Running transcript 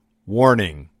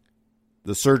Warning.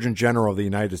 The Surgeon General of the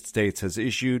United States has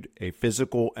issued a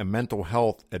physical and mental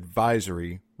health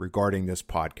advisory regarding this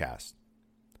podcast.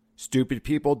 Stupid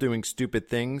people doing stupid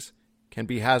things can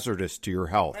be hazardous to your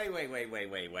health.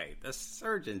 Wait. The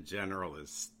Surgeon General is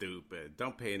stupid.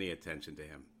 Don't pay any attention to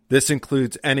him. This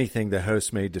includes anything the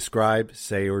host may describe,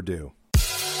 say, or do.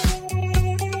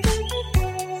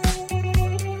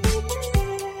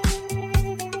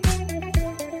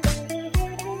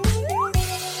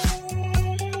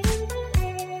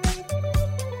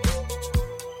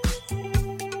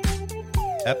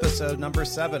 Episode number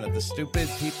 7 of the Stupid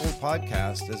People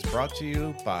Podcast is brought to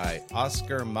you by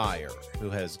Oscar Mayer, who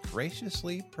has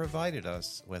graciously provided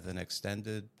us with an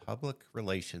extended public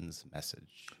relations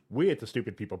message. We at the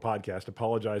Stupid People Podcast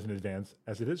apologize in advance,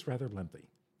 as it is rather lengthy.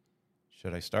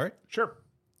 Should I start? Sure.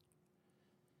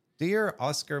 Dear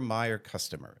Oscar Mayer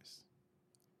customers,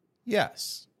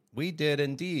 yes, we did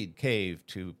indeed cave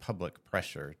to public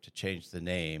pressure to change the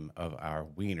name of our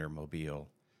Wienermobile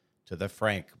to the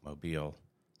Frankmobile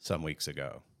some weeks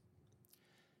ago.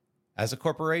 As a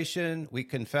corporation, we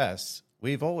confess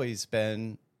we've always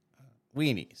been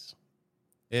weenies.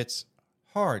 It's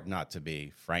hard not to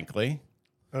be, frankly.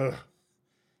 Ugh.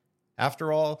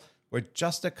 After all, we're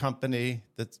just a company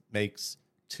that makes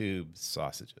tube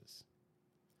sausages.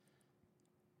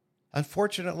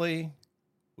 Unfortunately,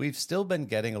 we've still been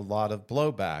getting a lot of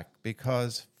blowback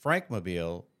because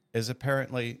Frankmobile is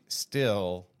apparently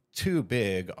still too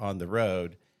big on the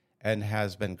road and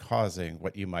has been causing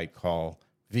what you might call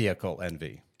vehicle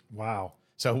envy. Wow.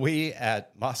 So we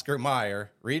at Oscar Mayer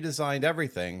redesigned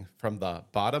everything from the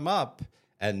bottom up,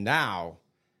 and now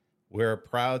we're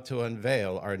proud to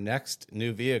unveil our next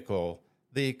new vehicle,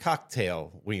 the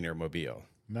Cocktail Wienermobile.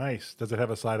 Nice. Does it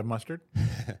have a side of mustard?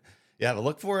 Yeah,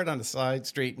 look for it on the side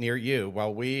street near you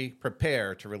while we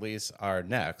prepare to release our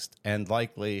next and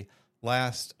likely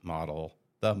last model,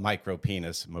 the Micro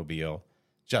Penis Mobile,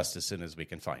 just as soon as we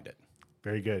can find it.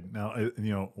 Very good. Now,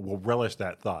 we'll relish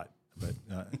that thought. But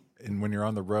and when you're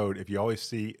on the road, if you always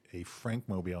see a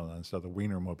Frankmobile instead of the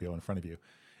Wienermobile in front of you,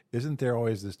 isn't there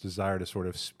always this desire to sort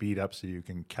of speed up so you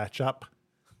can catch up?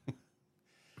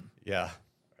 Yeah,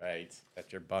 right.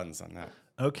 Got your buns on that.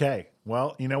 Okay.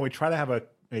 Well, we try to have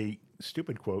a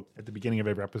stupid quote at the beginning of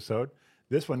every episode.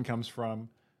 This one comes from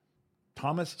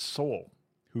Thomas Sowell,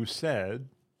 who said,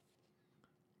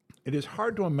 "It is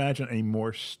hard to imagine a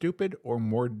more stupid or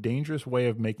more dangerous way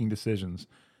of making decisions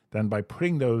than by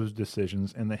putting those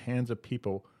decisions in the hands of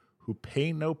people who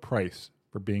pay no price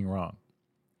for being wrong."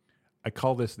 I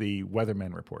call this the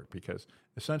Weatherman Report because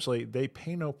essentially they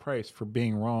pay no price for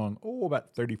being wrong,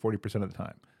 about 30-40% of the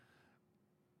time.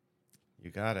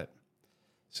 You got it.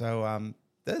 So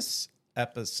this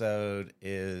episode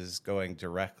is going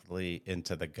directly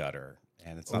into the gutter,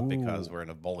 and it's not because we're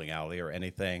in a bowling alley or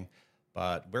anything,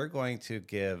 but we're going to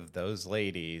give those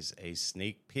ladies a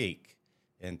sneak peek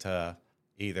into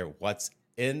either what's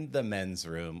in the men's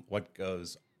room, what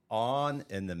goes on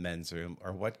in the men's room,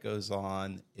 or what goes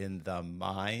on in the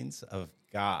minds of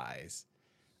guys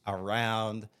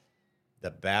around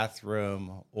the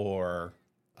bathroom or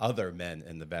other men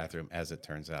in the bathroom, as it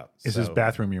turns out. This is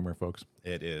bathroom humor, folks.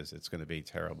 It is. It's going to be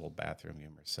terrible bathroom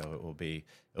humor. So it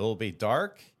will be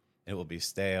dark, it will be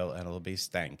stale, and it will be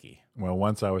stanky. Well,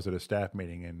 once I was at a staff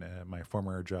meeting in my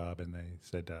former job, and they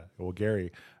said, well,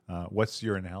 Gary, what's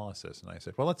your analysis? And I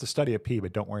said, well, it's a study of pee,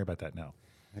 but don't worry about that now.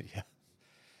 Yeah.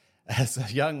 As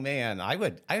a young man, I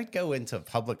would go into a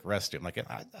public restroom, like,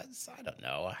 I don't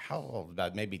know, how old,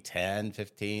 about maybe 10,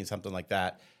 15, something like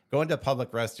that. Go into a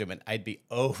public restroom, and I'd be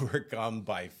overcome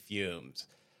by fumes,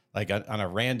 like on a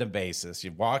random basis.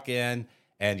 You walk in,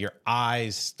 and your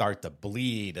eyes start to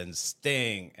bleed and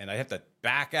sting, and I have to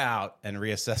back out and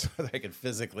reassess whether I can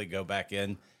physically go back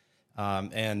in. I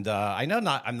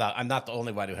know I'm not the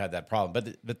only one who had that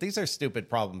problem, but these are stupid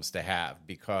problems to have,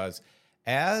 because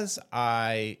as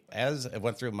I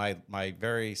went through my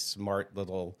very smart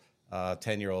little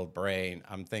 10-year-old brain,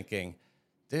 I'm thinking,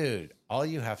 dude, all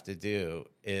you have to do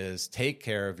is take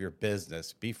care of your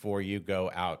business before you go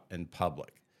out in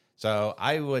public. So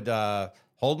I would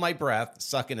hold my breath,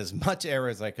 suck in as much air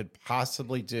as I could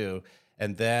possibly do,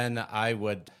 and then I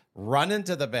would run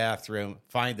into the bathroom,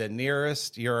 find the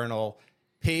nearest urinal,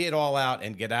 pee it all out,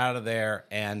 and get out of there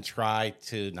and try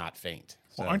to not faint.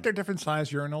 Well, aren't there different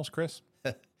size urinals, Chris?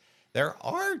 There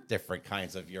are different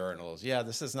kinds of urinals. Yeah,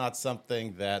 this is not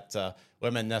something that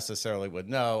women necessarily would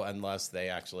know unless they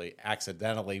actually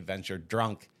accidentally venture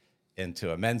drunk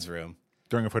into a men's room.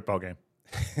 During a football game.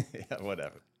 Yeah,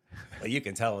 whatever. Well, you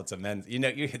can tell it's a men's.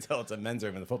 You can tell it's a men's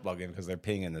room in the football game because they're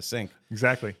peeing in the sink.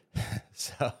 Exactly.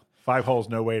 So 5 holes,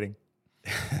 no waiting.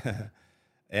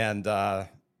 And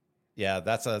yeah,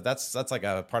 that's like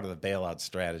a part of the bailout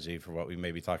strategy for what we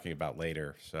may be talking about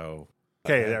later. So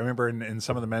Okay, I remember in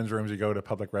some of the men's rooms, you go to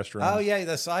public restrooms. oh yeah,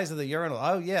 the size of the urinal.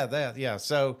 Oh yeah, that yeah.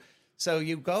 So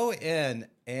you go in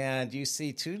and you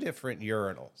see two different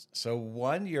urinals. So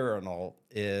one urinal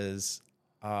is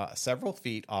several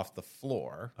feet off the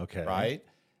floor. Okay. Right.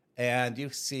 And you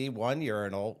see one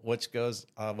urinal which goes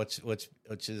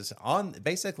which is on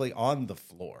basically on the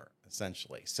floor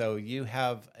essentially. So you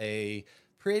have a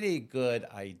pretty good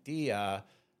idea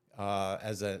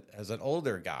as an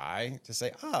older guy to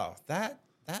say, oh, that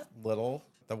little,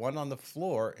 the one on the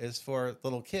floor is for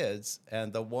little kids,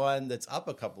 and the one that's up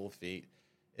a couple of feet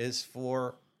is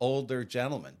for older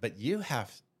gentlemen. But you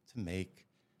have to make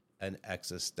an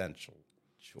existential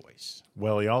choice.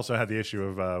 Well, he also had the issue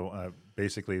of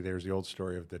basically there's the old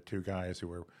story of the two guys who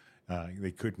were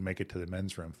they couldn't make it to the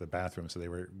men's room, the bathroom, so they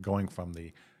were going from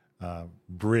the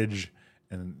bridge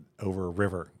and over a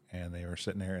river, and they were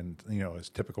sitting there, and as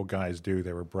typical guys do,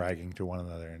 they were bragging to one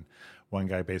another, and one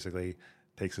guy basically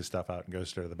takes his stuff out and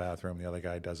goes to the bathroom. The other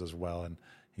guy does as well, and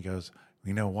he goes,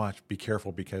 watch, be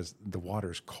careful because the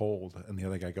water's cold. And the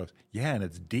other guy goes, yeah, and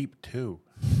it's deep too.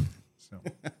 So.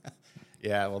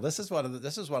 Yeah, well, this is one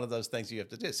of those things you have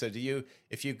to do. So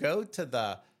if you go to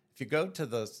the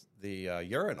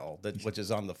urinal which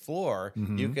is on the floor,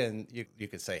 Mm-hmm. you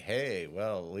can say, hey,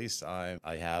 well, at least I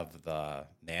have the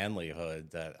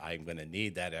manlyhood that I'm going to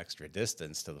need that extra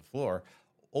distance to the floor.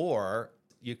 Or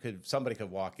somebody could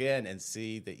walk in and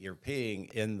see that you're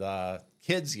peeing in the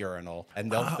kids' urinal,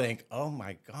 and they'll think, oh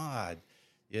my God,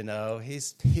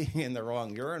 he's peeing in the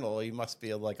wrong urinal. He must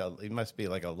be like a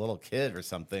little kid or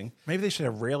something. Maybe they should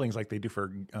have railings like they do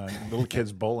for little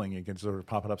kids bowling. You can sort of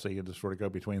pop it up so you can just sort of go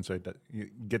between, so that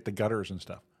you get the gutters and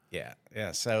stuff. Yeah,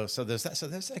 yeah. So there's that. So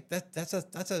there's like that. That's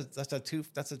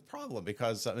a problem,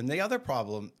 because and the other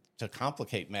problem, to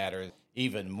complicate matters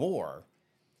even more,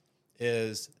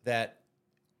 is that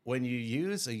when you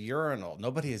use a urinal,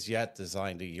 nobody has yet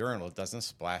designed a urinal that doesn't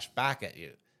splash back at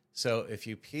you. So if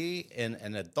you pee in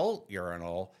an adult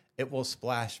urinal, it will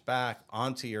splash back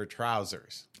onto your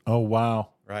trousers. Oh, wow.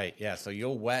 Right. Yeah. So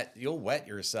you'll wet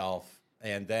yourself,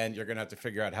 and then you're going to have to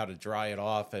figure out how to dry it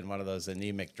off in one of those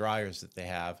anemic dryers that they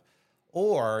have.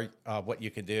 Or what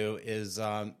you can do is,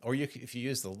 if you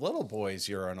use the little boy's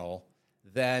urinal,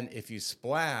 then if you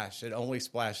splash, it only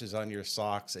splashes on your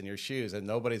socks and your shoes, and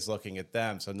nobody's looking at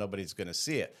them, so nobody's going to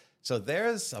see it. So there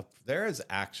is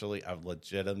actually a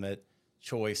legitimate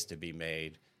choice to be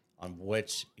made on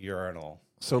which urinal.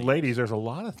 So, ladies, there's a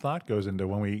lot of thought goes into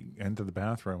when we enter the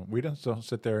bathroom. We don't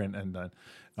sit there and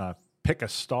pick a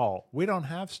stall. We don't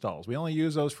have stalls. We only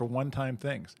use those for one-time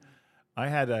things. I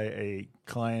had a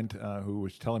client who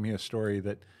was telling me a story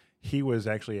that he was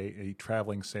actually a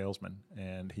traveling salesman,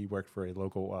 and he worked for a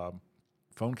local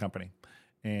phone company.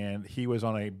 And he was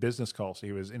on a business call, so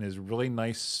he was in his really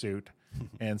nice suit.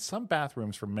 And some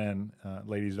bathrooms for men,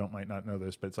 ladies might not know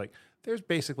this, but it's like there's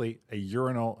basically a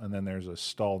urinal and then there's a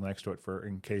stall next to it for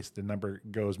in case the number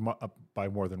goes up by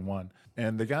more than one.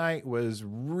 And the guy was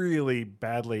really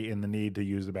badly in the need to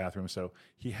use the bathroom, so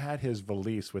he had his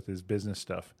valise with his business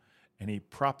stuff, and he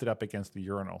propped it up against the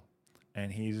urinal.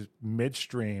 And he's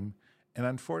midstream, and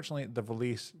unfortunately, the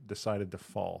valise decided to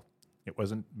fall. It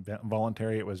wasn't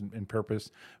voluntary, it wasn't in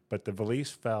purpose, but the valise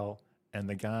fell, and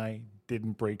the guy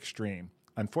didn't break stream.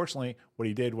 Unfortunately, what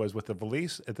he did was with the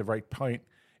valise at the right point,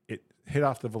 it hit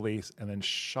off the valise and then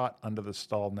shot under the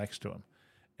stall next to him.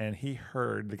 And he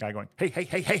heard the guy going, hey, hey,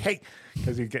 hey, hey, hey,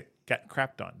 because he got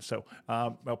crapped on. So,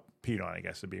 peed on, I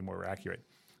guess, to be more accurate.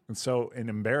 And so in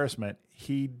embarrassment,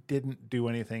 he didn't do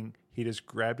anything. He just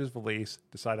grabbed his valise,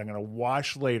 decided I'm going to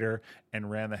wash later, and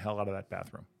ran the hell out of that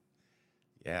bathroom.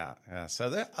 Yeah. So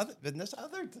there's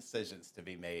other decisions to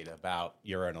be made about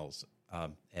urinals.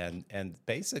 And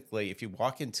basically, if you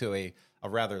walk into a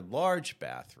rather large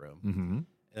bathroom,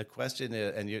 the question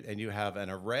is, and you have an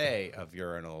array of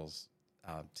urinals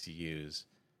to use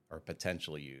or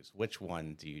potentially use, which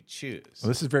one do you choose? Well,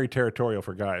 this is very territorial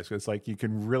for guys. It's like you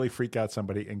can really freak out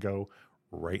somebody and go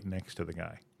right next to the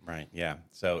guy. Right. Yeah.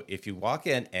 So if you walk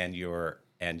in and you're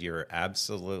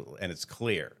absolutely, and it's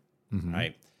clear,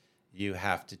 right? You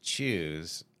have to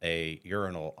choose a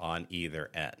urinal on either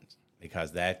end,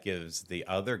 because that gives the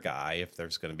other guy, if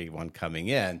there's going to be one coming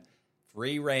in,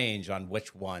 free range on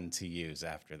which one to use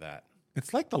after that.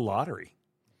 It's like the lottery.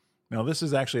 Now, this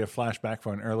is actually a flashback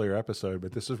from an earlier episode,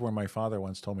 but this is where my father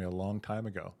once told me a long time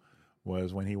ago,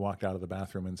 was when he walked out of the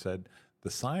bathroom and said,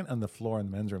 the sign on the floor in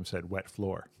the men's room said wet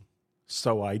floor.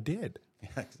 So I did.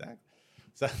 Yeah, exactly.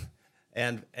 So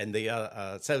And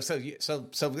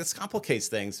so this complicates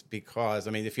things because,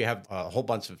 I mean, if you have a whole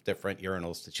bunch of different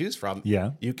urinals to choose from,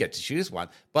 you get to choose one.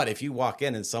 But if you walk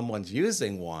in and someone's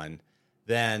using one,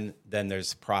 then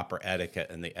there's proper etiquette.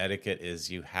 And the etiquette is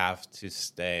you have to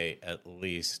stay at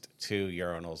least 2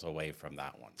 urinals away from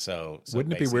that one. So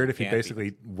wouldn't it be weird if you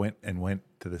basically went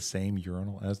to the same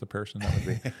urinal as the person? That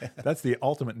would be that's the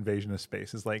ultimate invasion of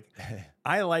space. It's like,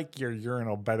 I like your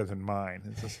urinal better than mine.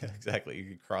 It's just, exactly. You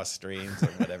can cross streams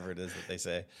or whatever it is that they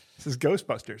say. This is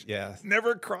Ghostbusters. Yeah.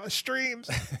 Never cross streams.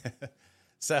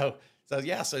 So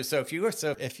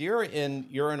if you're in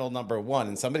urinal number 1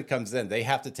 and somebody comes in, they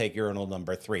have to take urinal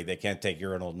number 3. They can't take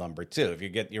urinal number 2. If you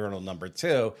get urinal number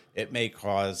 2, it may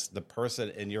cause the person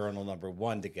in urinal number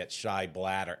 1 to get shy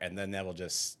bladder, and then they will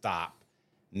just stop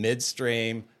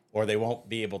midstream, or they won't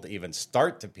be able to even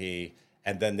start to pee,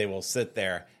 and then they will sit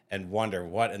there and wonder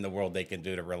what in the world they can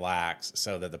do to relax,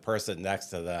 so that the person next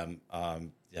to them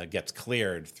gets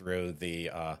cleared through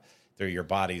your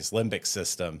body's limbic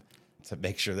system, to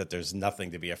make sure that there's nothing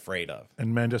to be afraid of.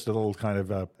 And men, just a little kind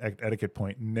of etiquette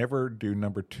point: never do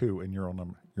number 2 in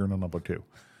urinal number 2.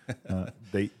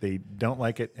 They don't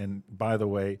like it. And by the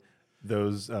way,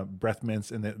 those breath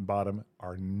mints in the bottom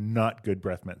are not good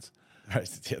breath mints. Right.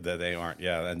 Yeah, they aren't.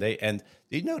 Yeah, and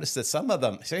you notice that some of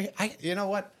them. See, you know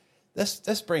what?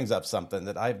 This brings up something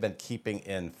that I've been keeping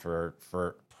in for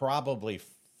probably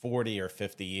 40 or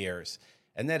 50 years.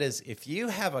 And that is, if you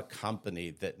have a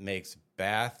company that makes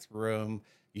bathroom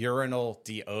urinal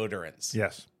deodorants,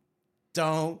 yes,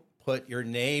 don't put your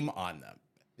name on them,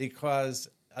 because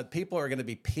people are going to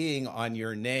be peeing on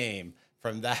your name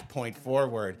from that point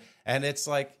forward. And it's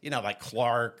like, like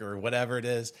Clark or whatever it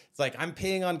is. It's like, I'm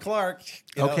peeing on Clark.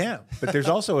 Okay. But there's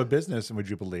also a business, would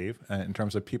you believe, in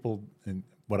terms of people and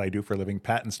what I do for a living,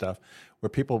 patent stuff, where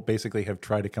people basically have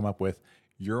tried to come up with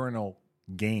urinal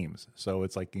games. So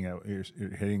it's like, you're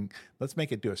hitting, let's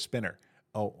make it do a spinner.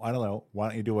 Oh, I don't know. Why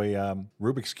don't you do a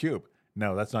Rubik's Cube?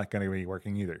 No, that's not going to be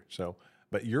working either. So,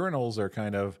 but urinals are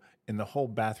kind of, in the whole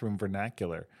bathroom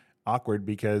vernacular, awkward,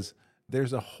 because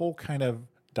there's a whole kind of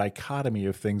dichotomy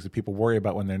of things that people worry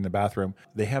about when they're in the bathroom.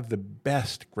 They have the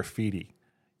best graffiti,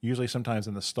 usually sometimes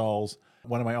in the stalls.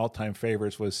 One of my all-time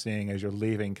favorites was seeing, as you're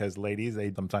leaving, because ladies,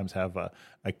 they sometimes have a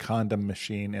condom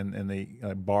machine and the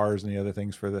bars and the other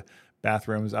things for the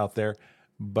bathrooms out there.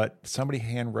 But somebody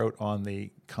hand wrote on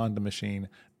the condom machine,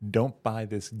 "Don't buy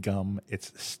this gum,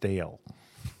 it's stale."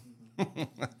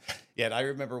 Yeah, and I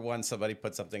remember once somebody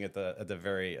put something at the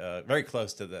very very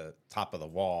close to the top of the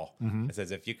wall. It says,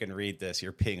 "If you can read this,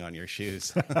 you're peeing on your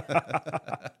shoes."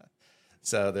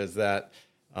 So there's that.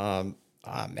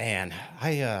 Man,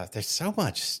 there's so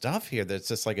much stuff here that's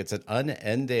just like it's an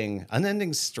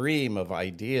unending stream of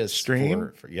ideas.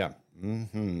 Stream? Yeah.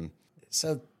 Mm-hmm.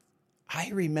 So I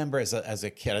remember as a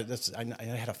kid, I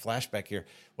had a flashback here.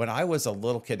 When I was a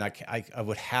little kid, I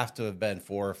would have to have been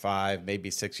 4 or 5,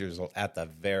 maybe 6 years old at the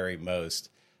very most.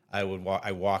 I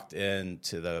walked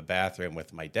into the bathroom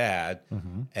with my dad,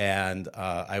 and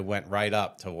I went right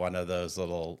up to one of those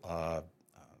little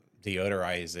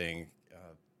deodorizing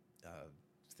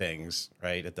things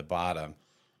right at the bottom,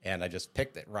 and I just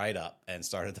picked it right up and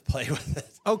started to play with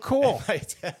it. Oh, cool!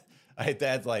 My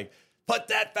dad's like, "Put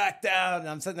that back down." And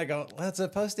I'm sitting there going, "Well, it's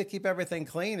supposed to keep everything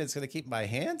clean. It's going to keep my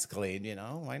hands clean.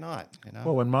 Why not?"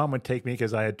 Well, when Mom would take me,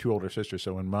 because I had 2 older sisters,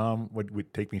 so when Mom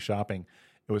would take me shopping,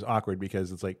 it was awkward,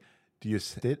 because it's like, do you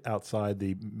sit outside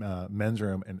the men's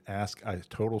room and ask a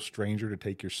total stranger to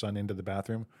take your son into the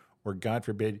bathroom, or God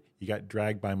forbid you got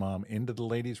dragged by Mom into the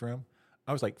ladies' room?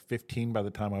 I was like 15 by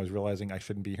the time I was realizing I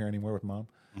shouldn't be here anymore with Mom.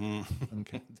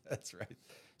 Okay, that's right.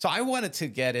 So I wanted to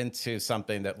get into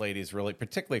something that ladies really,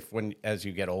 particularly as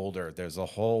you get older, there's a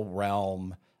whole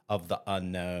realm of the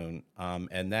unknown,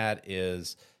 and that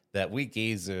is that we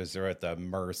geezers are at the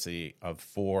mercy of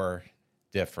 4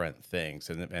 different things,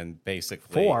 and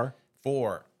basically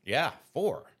 4. Yeah,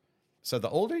 4. So the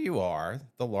older you are,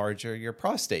 the larger your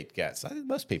prostate gets.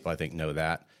 Most people, I think, know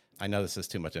that. I know this is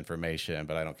too much information,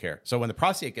 but I don't care. So when the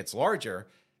prostate gets larger,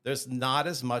 there's not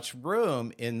as much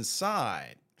room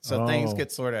inside. So things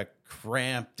get sort of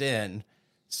cramped in.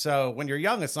 So when you're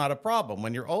young, it's not a problem.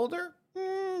 When you're older,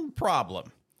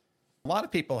 problem. A lot of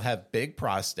people have big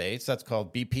prostates. That's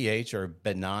called BPH, or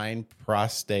benign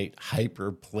prostate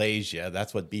hyperplasia.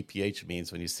 That's what BPH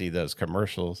means when you see those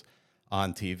commercials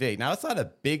on TV. Now, it's not a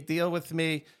big deal with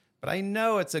me, but I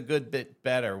know it's a good bit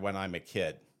better when I'm a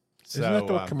kid. Isn't that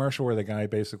the commercial where the guy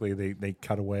basically, they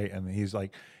cut away and he's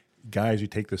like, "Guys, you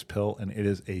take this pill and it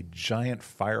is a giant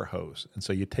fire hose. And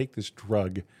so you take this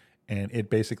drug and it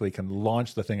basically can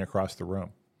launch the thing across the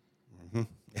room."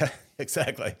 Yeah,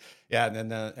 exactly. Yeah, and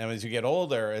then and as you get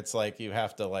older, it's like you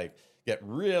have to like get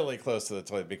really close to the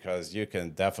toilet because you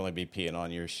can definitely be peeing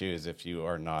on your shoes if you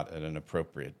are not at an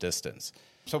appropriate distance.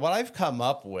 So what I've come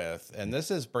up with, and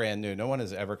this is brand new, no one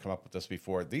has ever come up with this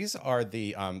before. These are called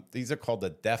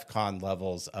the DEFCON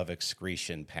levels of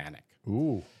excretion panic.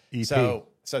 Ooh, EP. So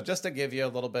just to give you a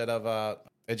little bit of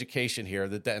education here,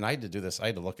 and I had to do this, I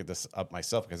had to look at this up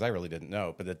myself because I really didn't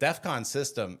know, but the DEFCON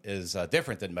system is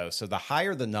different than most. So the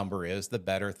higher the number is, the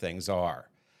better things are.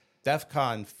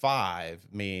 DEFCON 5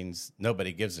 means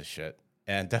nobody gives a shit,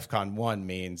 and DEFCON 1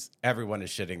 means everyone is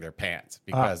shitting their pants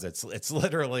because it's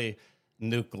literally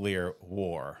nuclear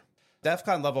war.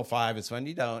 DEFCON level 5 is when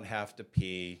you don't have to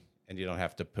pee and you don't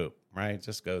have to poop, right?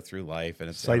 Just go through life and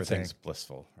everything's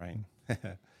blissful, right?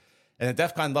 And the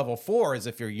DEFCON level 4 is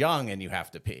if you're young and you have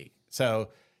to pee. So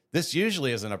this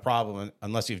usually isn't a problem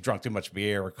unless you've drunk too much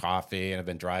beer or coffee and have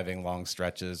been driving long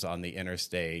stretches on the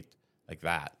interstate like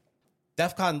that.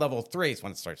 DEFCON level 3 is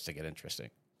when it starts to get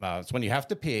interesting. It's when you have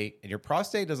to pee and your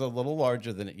prostate is a little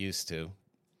larger than it used to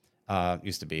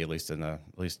be, at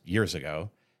least years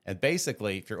ago. And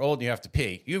basically, if you're old and you have to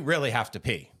pee, you really have to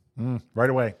pee. Right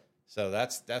away. So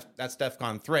that's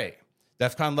DEFCON 3.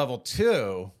 DEFCON level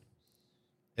 2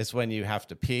 is when you have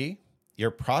to pee, your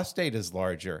prostate is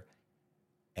larger,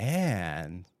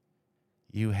 and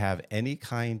you have any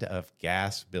kind of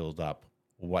gas buildup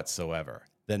whatsoever.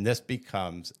 Then this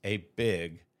becomes a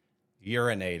big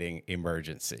urinating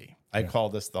emergency. I call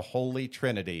this the holy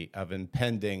trinity of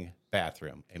impending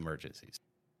bathroom emergencies.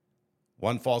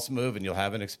 One false move and you'll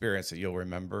have an experience that you'll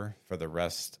remember for the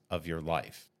rest of your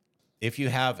life. If you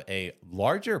have a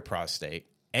larger prostate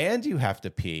and you have to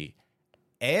pee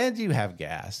and you have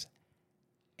gas,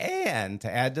 and to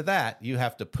add to that, you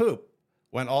have to poop,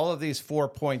 when all of these 4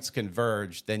 points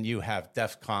converge, then you have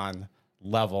DEFCON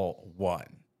level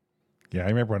 1. Yeah, I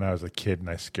remember when I was a kid and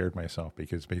I scared myself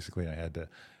because basically I had to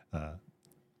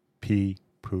pee,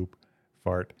 poop,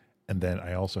 fart, and then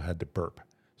I also had to burp.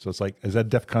 So it's like, is that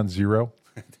DEFCON 0?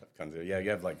 DEFCON 0. Yeah, you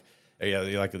have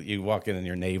you walk in and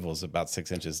your navel's about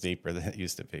 6 inches deeper than it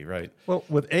used to be, right? Well,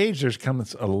 with age, there's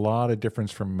comes a lot of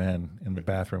difference from men in the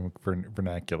bathroom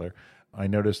vernacular. I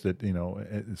noticed that, at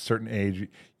a certain age,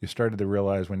 you started to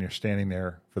realize when you're standing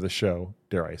there for the show,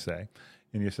 dare I say,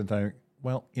 and you sometimes,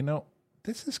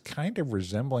 this is kind of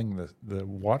resembling the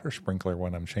water sprinkler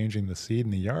when I'm changing the seed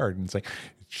in the yard. And it's like,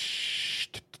 shh.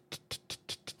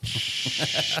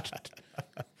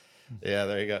 Yeah,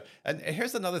 there you go. And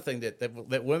here's another thing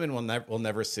that women will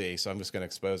never see, so I'm just going to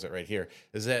expose it right here,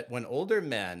 is that when older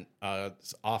men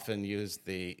often use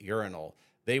the urinal,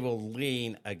 they will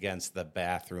lean against the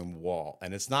bathroom wall.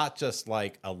 And it's not just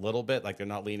like a little bit, like they're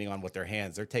not leaning on with their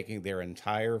hands. They're taking their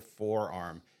entire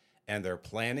forearm and they're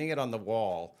planting it on the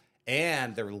wall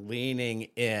and they're leaning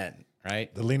in,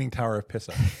 right? The Leaning Tower of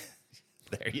Pisa.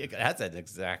 There you go. That's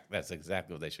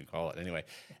exactly what they should call it anyway.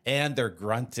 And they're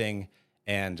grunting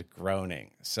and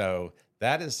groaning. So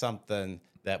that is something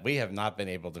that we have not been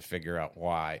able to figure out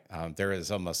why. There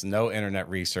is almost no internet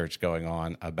research going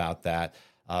on about that.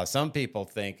 Some people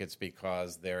think it's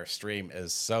because their stream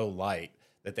is so light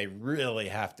that they really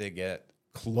have to get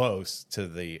close to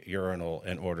the urinal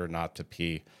in order not to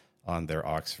pee on their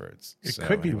Oxfords. It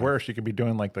could be worse. You could be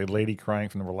doing like the lady crying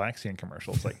from the Relaxian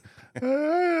commercials, like.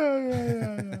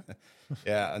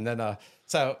 Yeah, and then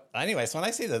so when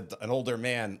I see an older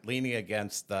man leaning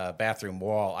against the bathroom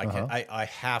wall, I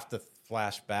have to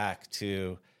flash back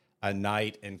to a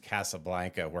night in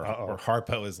Casablanca where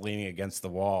Harpo is leaning against the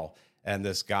wall, and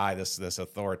this guy, this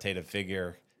authoritative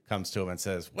figure, comes to him and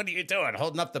says, "What are you doing?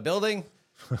 Holding up the building?"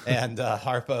 And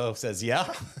Harpo says,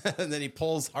 "Yeah," and then he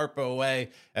pulls Harpo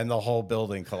away, and the whole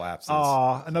building collapses.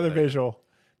 Oh, another visual.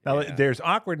 Now, there's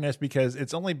awkwardness because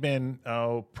it's only been,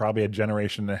 probably a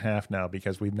generation and a half now,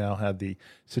 because we've now had the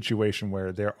situation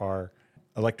where there are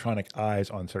electronic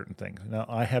eyes on certain things. Now,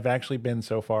 I have actually been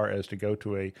so far as to go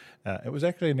to it was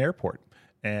actually an airport.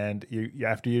 And you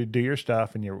after you do your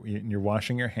stuff and you're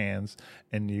washing your hands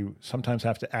and you sometimes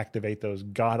have to activate those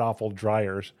god-awful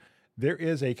dryers, there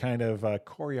is a kind of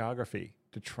choreography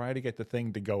to try to get the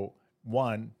thing to go,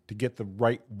 one, to get the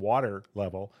right water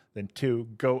level, then two,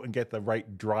 go and get the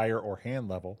right dryer or hand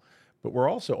level. But we're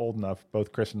also old enough,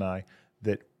 both Chris and I,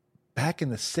 that back in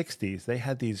the 60s, they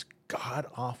had these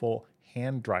god-awful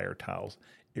hand dryer towels.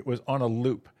 It was on a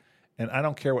loop. And I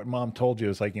don't care what mom told you.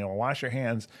 It's like, wash your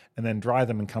hands and then dry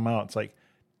them and come out. It's like,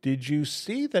 did you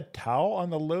see the towel on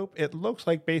the loop? It looks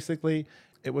like basically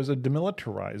it was a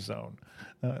demilitarized zone.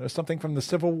 It was something from the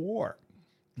Civil War.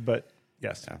 But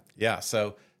yes. Yeah.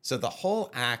 So the whole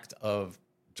act of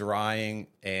drying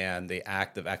and the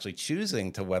act of actually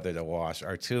choosing to whether to wash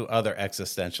are two other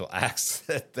existential acts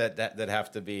that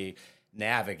have to be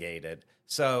navigated.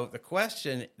 So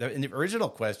the original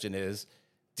question is,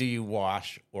 do you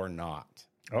wash or not?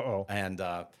 Uh-oh.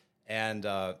 And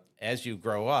as you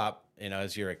grow up,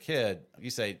 as you're a kid, you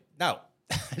say no.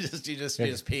 you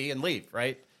just pee and leave,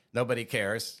 right? Nobody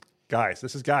cares. Guys,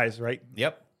 this is guys, right?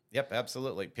 Yep,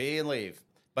 absolutely. Pee and leave.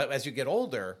 But as you get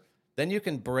older, then you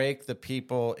can break the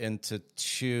people into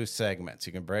two segments.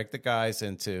 You can break the guys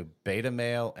into beta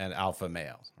male and alpha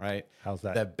male, right? How's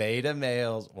that? The beta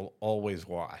males will always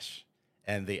wash,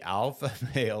 and the alpha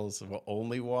males will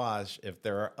only wash if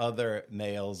there are other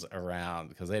males around,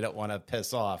 because they don't want to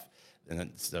piss off,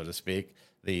 so to speak,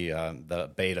 the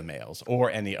beta males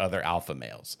or any other alpha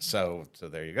males. So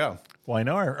there you go. Well, I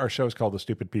know our show is called the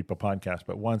Stupid People Podcast,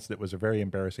 but once it was a very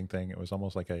embarrassing thing. It was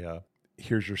almost like a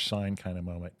here's your sign kind of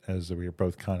moment, as we were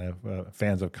both kind of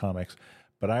fans of comics.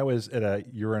 But I was at a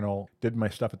urinal, did my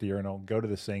stuff at the urinal, go to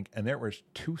the sink, and there was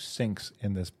two sinks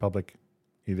in this public,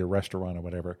 either restaurant or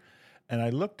whatever. And I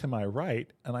looked to my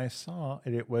right, and I saw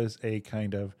it was a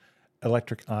kind of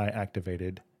electric eye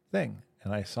activated thing.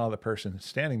 And I saw the person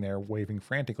standing there waving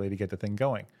frantically to get the thing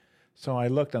going. So I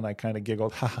looked and I kind of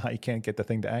giggled, you can't get the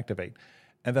thing to activate.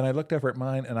 And then I looked over at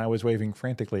mine and I was waving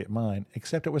frantically at mine,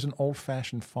 except it was an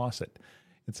old-fashioned faucet.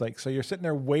 It's like, so you're sitting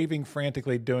there waving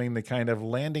frantically, doing the kind of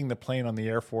landing the plane on the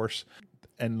Air Force.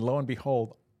 And lo and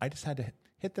behold, I just had to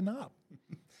hit the knob.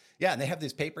 Yeah, and they have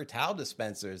these paper towel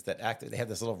dispensers that they have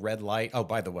this little red light. Oh,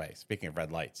 by the way, speaking of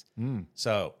red lights.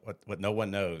 So what no one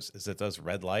knows is that those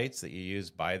red lights that you use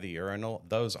by the urinal,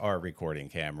 those are recording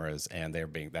cameras, and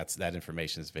that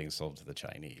information is being sold to the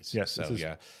Chinese. Yes. So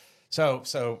yeah. So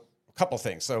a couple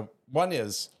things. So one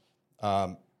is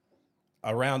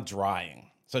around drying.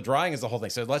 So drying is the whole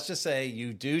thing. So let's just say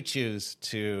you do choose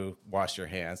to wash your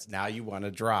hands. Now you want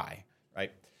to dry,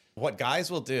 right? What guys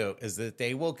will do is that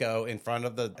they will go in front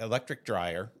of the electric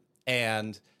dryer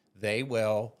and they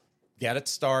will get it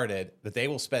started, but they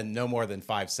will spend no more than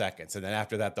 5 seconds. And then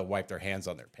after that, they'll wipe their hands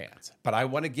on their pants. But I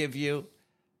want to give you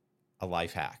a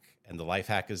life hack. And the life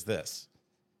hack is this.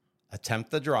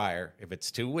 Attempt the dryer. If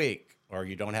it's too weak or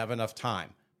you don't have enough time,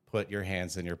 put your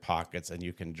hands in your pockets and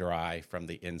you can dry from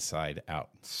the inside out.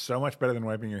 So much better than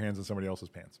wiping your hands in somebody else's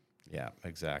pants. Yeah,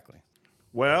 exactly.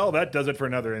 Well, that does it for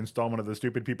another installment of the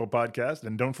Stupid People Podcast.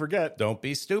 And don't forget, don't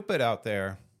be stupid out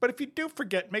there. But if you do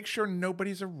forget, make sure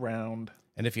nobody's around.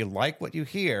 And if you like what you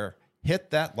hear, hit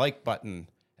that like button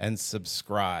and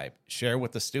subscribe. Share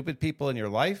with the stupid people in your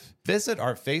life. Visit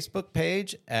our Facebook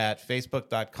page at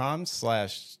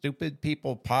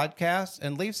facebook.com/stupidpeoplepodcast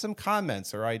and leave some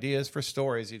comments or ideas for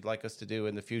stories you'd like us to do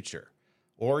in the future.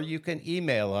 Or you can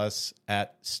email us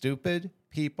at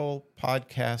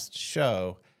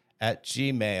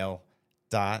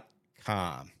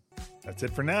stupidpeoplepodcastshow@gmail.com. That's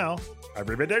it for now.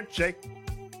 Arrivederci.